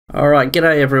Alright,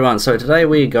 g'day everyone. So today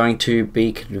we're going to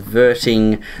be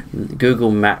converting Google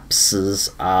Maps'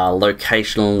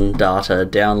 locational data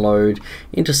download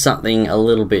into something a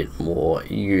little bit more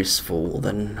useful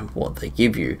than what they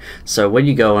give you. So when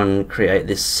you go and create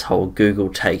this whole Google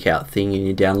Takeout thing and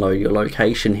you download your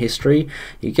location history,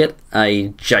 you get a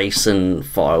JSON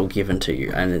file given to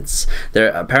you, and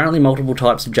there are apparently multiple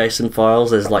types of JSON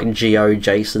files. There's like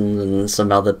GeoJSON and some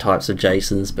other types of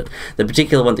JSONs, but the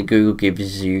particular one that Google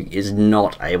gives you is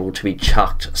not able to be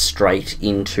chucked straight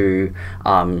into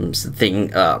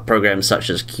programs such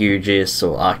as QGIS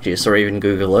or ArcGIS or even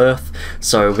Google Earth.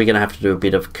 So we're going to have to do a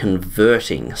bit of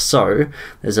converting. So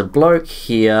there's a bloke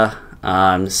here,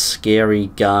 Scary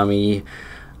Gami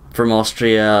from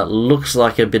Austria, looks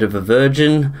like a bit of a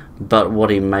virgin, but what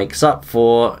he makes up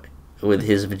for with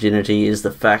his virginity is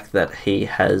the fact that he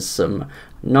has some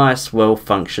nice,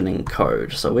 well-functioning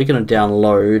code. So we're going to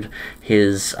download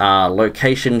his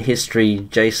location history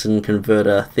JSON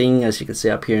converter thing. As you can see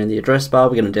up here in the address bar,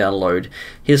 we're going to download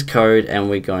his code and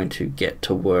we're going to get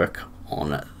to work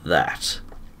on that.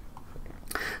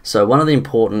 So one of the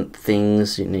important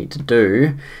things you need to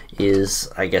do is,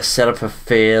 I guess, set up a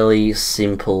fairly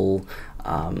simple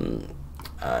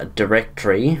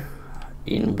directory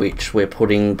in which we're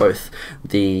putting both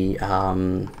the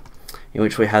in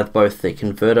which we have both the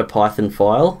converter Python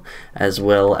file as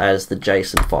well as the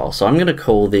JSON file. So I'm going to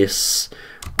call this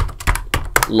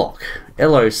LOC,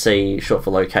 LOC, short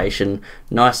for location,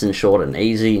 nice and short and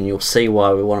easy, and you'll see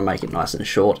why we want to make it nice and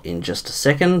short in just a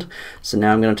second. So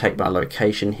now I'm going to take my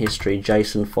location history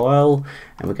JSON file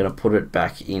and we're going to put it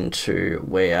back into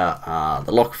where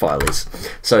the LOC file is.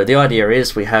 So the idea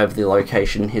is we have the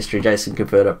location history JSON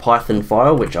converter Python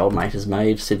file, which old mate has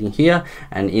made, sitting here,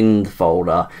 and in the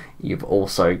folder you've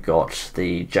also got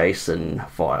the JSON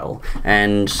file.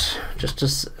 And just to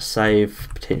save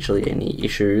potentially any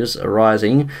issues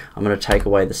arising, I'm going to take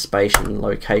away the space in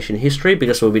location history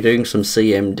because we'll be doing some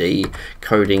CMD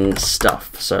coding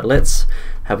stuff. So let's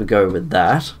have a go with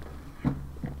that.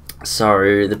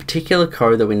 So the particular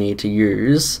code that we need to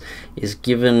use is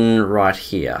given right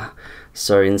here.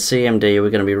 So in CMD we're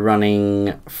going to be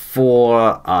running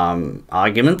 4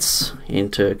 arguments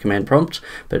into command prompt,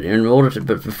 but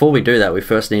before we do that we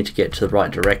first need to get to the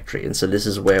right directory, and so this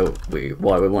is why we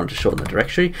wanted to shorten the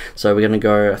directory. So we're going to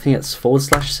go, I think it's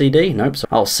 /cd, nope, sorry.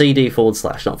 Oh, cd / not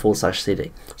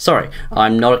 /cd. Sorry,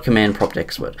 I'm not a command prompt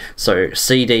expert. So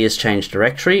cd is change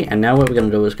directory, and now what we're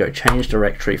going to do is go change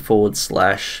directory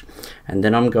 /, and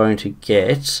then I'm going to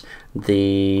get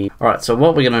alright, so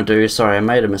what we're going to do, sorry I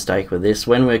made a mistake with this,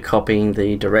 when we're copying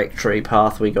the directory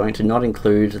path we're going to not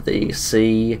include the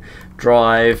C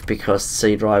drive because the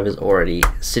C drive is already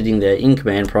sitting there in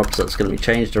command prompt, so it's going to be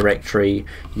change directory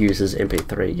users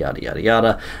mp3 yada yada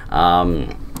yada.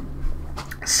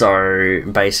 So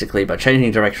basically by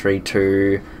changing directory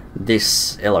to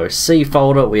this LOC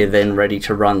folder we're then ready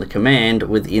to run the command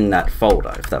within that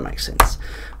folder, if that makes sense.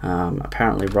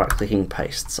 Apparently right-clicking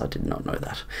pastes, I did not know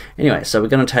that. Anyway, so we're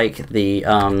going to take the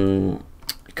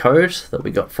code that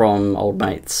we got from old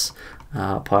mate's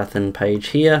Python page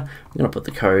here. We're going to put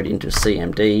the code into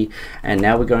CMD, and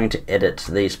now we're going to edit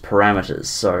these parameters.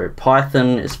 So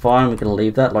Python is fine, we're going to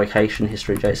leave that, location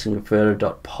history JSON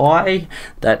converter.py.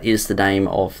 That is the name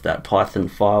of that Python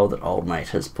file that old mate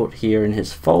has put here in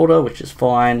his folder, which is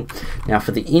fine. Now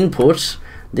for the input,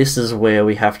 this is where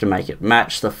we have to make it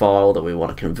match the file that we want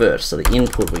to convert. So the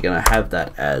input, we're going to have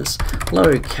that as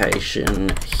location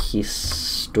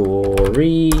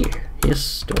history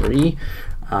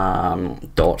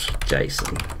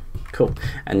 .json. Cool.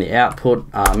 And the output,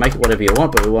 make it whatever you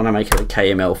want, but we want to make it a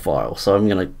KML file. So I'm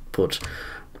going to put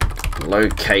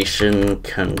location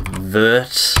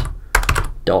convert.kml.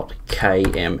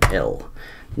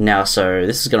 Now, so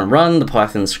this is going to run, the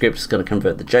Python script is going to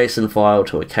convert the JSON file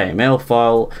to a KML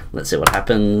file. Let's see what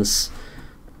happens.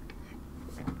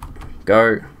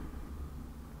 Go.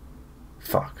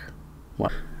 Fuck.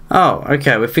 What? Oh,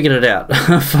 okay, we figured it out,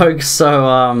 folks.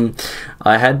 So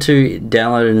I had to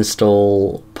download and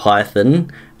install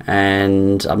Python,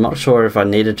 and I'm not sure if I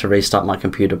needed to restart my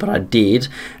computer, but I did.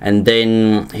 And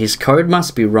then his code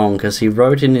must be wrong because he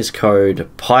wrote in his code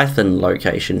Python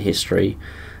location history.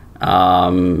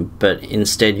 But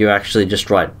instead you actually just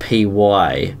write py,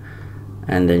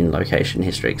 and then location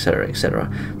history, etc,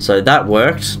 etc. So that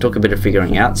worked, took a bit of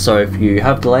figuring out. So if you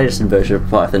have the latest version of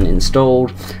Python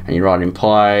installed and you write in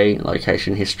py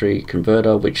location history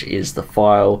converter, which is the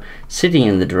file sitting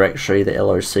in the directory, the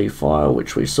LOC file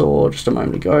which we saw just a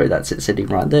moment ago, that's it sitting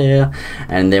right there.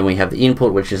 And then we have the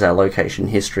input, which is our location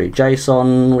history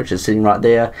JSON, which is sitting right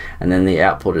there, and then the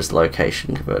output is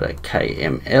location converter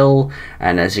KML.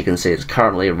 And as you can see, it's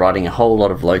currently writing a whole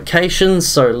lot of locations,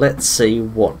 so let's see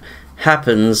what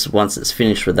happens once it's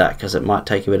finished with that, because it might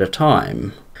take a bit of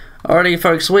time. Alrighty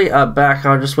folks, we are back.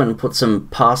 I just went and put some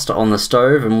pasta on the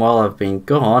stove, and while I've been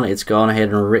gone, it's gone ahead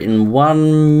and written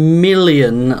 1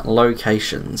 million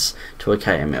locations to a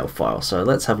KML file. So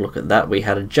let's have a look at that. We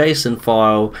had a JSON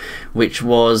file which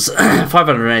was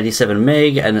 587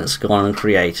 meg, and it's gone and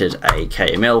created a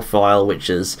KML file which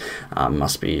is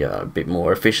must be a bit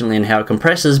more efficiently in how it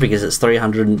compresses, because it's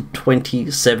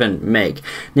 327 meg.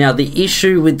 Now the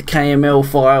issue with KML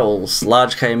files,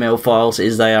 large KML files,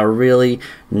 is they are really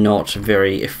not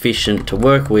very efficient to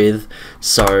work with.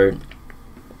 So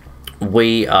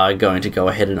we are going to go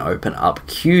ahead and open up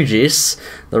QGIS.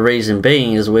 The reason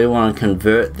being is we want to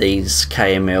convert these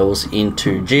KMLs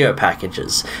into geo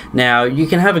packages. Now you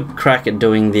can have a crack at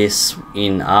doing this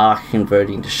in Arc,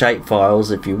 converting to shape files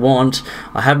if you want.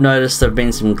 I have noticed there have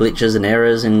been some glitches and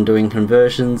errors in doing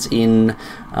conversions in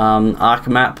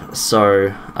ArcMap,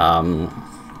 so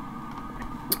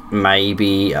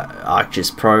maybe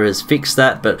ArcGIS Pro has fixed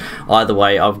that, but either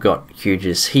way I've got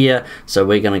QGIS here, so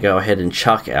we're going to go ahead and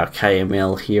chuck our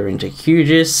KML here into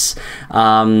QGIS.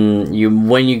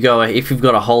 If you've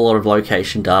got a whole lot of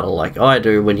location data like I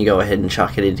do, when you go ahead and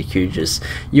chuck it into QGIS,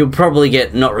 you'll probably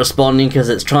get not responding because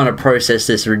it's trying to process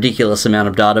this ridiculous amount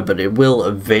of data, but it will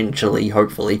eventually,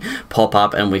 hopefully, pop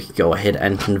up and we can go ahead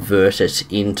and convert it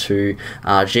into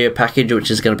our geo package, which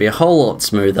is going to be a whole lot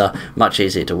smoother, much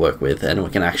easier to work with, and we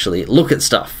can actually look at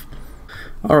stuff.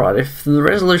 Alright, if the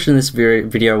resolution of this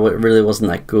video really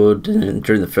wasn't that good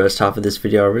during the first half of this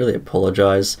video, I really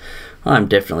apologise. I'm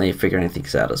definitely figuring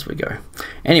things out as we go.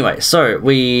 Anyway, so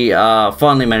we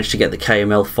finally managed to get the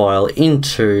KML file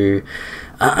into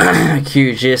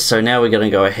QGIS, so now we're going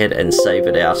to go ahead and save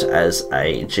it out as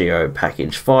a geo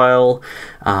package file.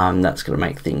 That's going to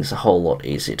make things a whole lot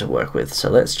easier to work with. So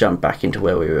let's jump back into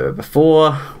where we were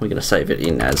before. We're going to save it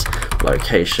in as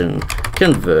location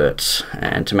convert,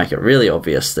 and to make it really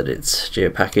obvious that it's geo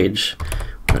package,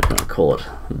 we're going to call it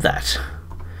that.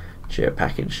 Geo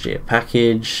package,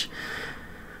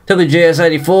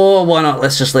 WGS84, why not?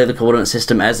 Let's just leave the coordinate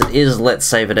system as it is. Let's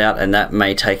save it out, and that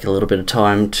may take a little bit of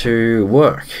time to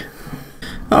work.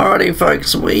 Alrighty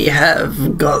folks, we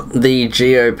have got the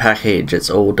geo package. It's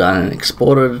all done and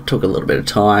exported. It took a little bit of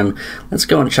time. Let's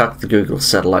go and chuck the Google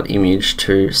satellite image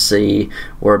to see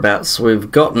whereabouts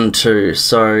we've gotten to.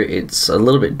 So it's a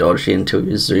little bit dodgy until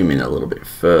you zoom in a little bit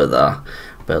further.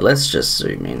 But let's just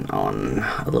zoom in on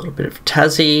a little bit of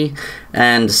Tassie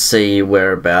and see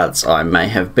whereabouts I may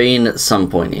have been at some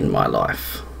point in my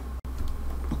life.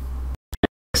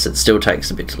 Yes, it still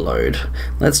takes a bit to load.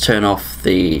 Let's turn off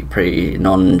the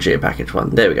non-geo package one.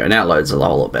 There we go, now it loads a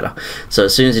whole lot better. So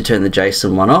as soon as you turn the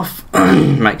JSON one off,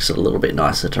 makes it a little bit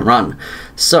nicer to run.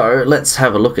 So let's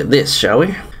have a look at this, shall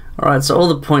we? Alright, so all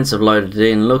the points have loaded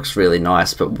in, looks really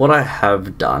nice, but what I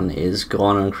have done is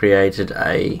gone and created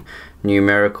a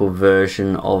numerical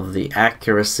version of the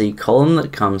accuracy column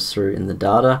that comes through in the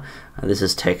data. This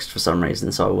is text for some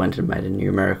reason, so I went and made a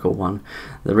numerical one.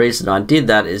 The reason I did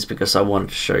that is because I wanted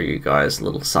to show you guys a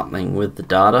little something with the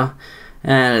data,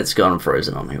 and it's gone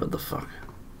frozen on me. What the fuck?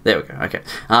 There we go, okay.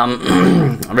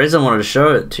 The reason I wanted to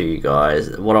show it to you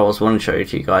guys, what I was wanting to show you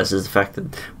to you guys, is the fact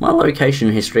that my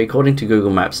location history, according to Google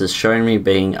Maps, has shown me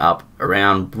being up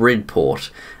around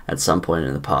Bridport at some point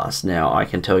in the past. Now, I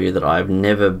can tell you that I've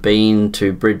never been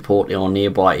to Bridport or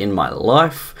nearby in my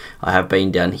life. I have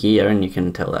been down here, and you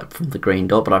can tell that from the green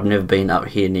dot, but I've never been up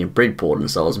here near Bridport, and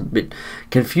so I was a bit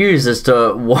confused as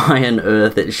to why on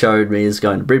earth it showed me as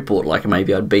going to Bridport, like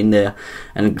maybe I'd been there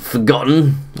and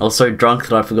forgotten. I was so drunk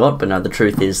that I forgot, but no, the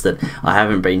truth is that I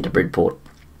haven't been to Bridport.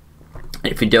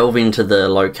 If you delve into the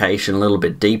location a little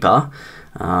bit deeper,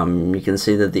 you can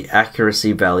see that the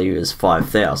accuracy value is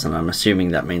 5,000. I'm assuming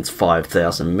that means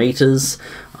 5,000 meters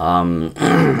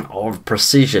of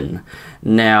precision.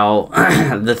 Now,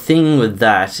 the thing with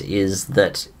that is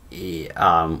that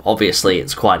obviously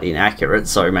it's quite inaccurate,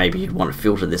 so maybe you'd want to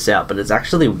filter this out, but it's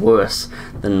actually worse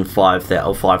than 5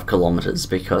 kilometers,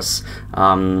 because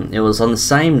it was on the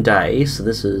same day, so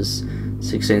this is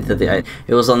 16th of the 8th,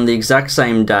 it was on the exact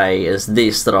same day as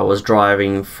this that I was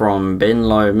driving from Ben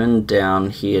Lomond down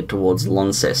here towards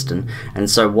Launceston. And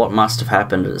so what must have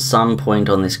happened at some point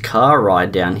on this car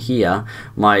ride down here,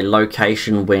 my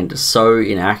location went so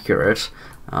inaccurate.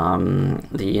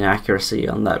 The inaccuracy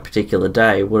on that particular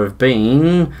day would have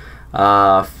been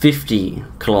 50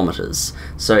 kilometers.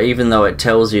 So even though it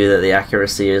tells you that the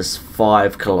accuracy is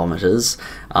 5 kilometers,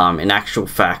 in actual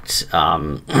fact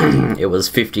it was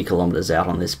 50 kilometers out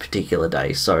on this particular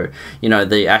day. So, you know,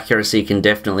 the accuracy can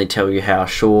definitely tell you how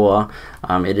sure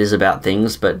it is about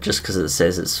things, but just because it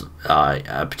says it's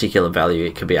a particular value,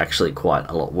 it could be actually quite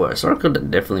a lot worse, or it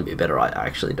could definitely be better. I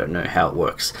actually don't know how it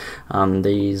works.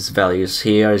 These values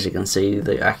here, as you can see,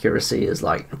 the accuracy is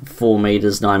like 4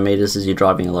 meters, 9 meters as you're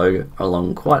driving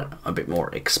along, quite a bit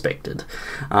more expected.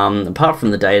 Apart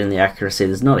from the date and the accuracy,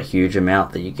 there's not a huge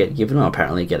amount that you get given. I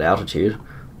apparently get altitude.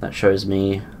 That shows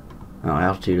me, oh,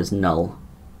 altitude is null.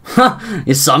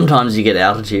 Sometimes you get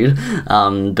altitude,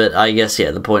 but I guess,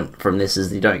 yeah, the point from this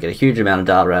is you don't get a huge amount of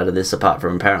data out of this, apart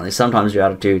from apparently sometimes your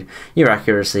altitude, your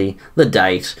accuracy, the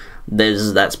date.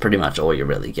 That's pretty much all you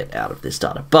really get out of this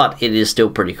data. But it is still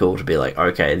pretty cool to be like,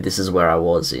 okay, this is where I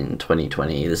was in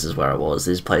 2020, this is where I was,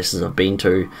 these places I've been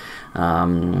to.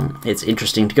 It's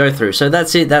interesting to go through. So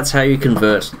that's it. That's how you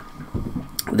convert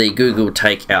the Google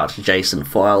Takeout JSON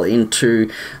file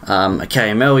into a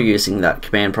KML using that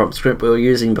command prompt script we were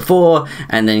using before,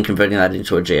 and then converting that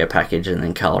into a geo package and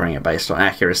then coloring it based on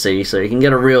accuracy, so you can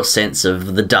get a real sense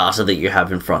of the data that you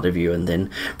have in front of you, and then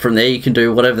from there you can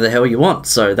do whatever the hell you want.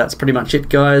 So that's pretty much it,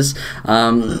 guys.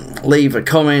 Leave a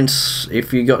comment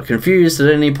if you got confused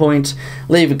at any point.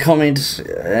 Leave a comment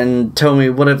and tell me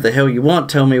whatever the hell you want.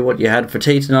 Tell me what you had for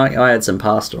tea tonight. I had some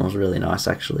pasta, it was really nice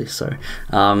actually. So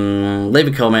leave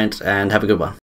a comment and have a good one.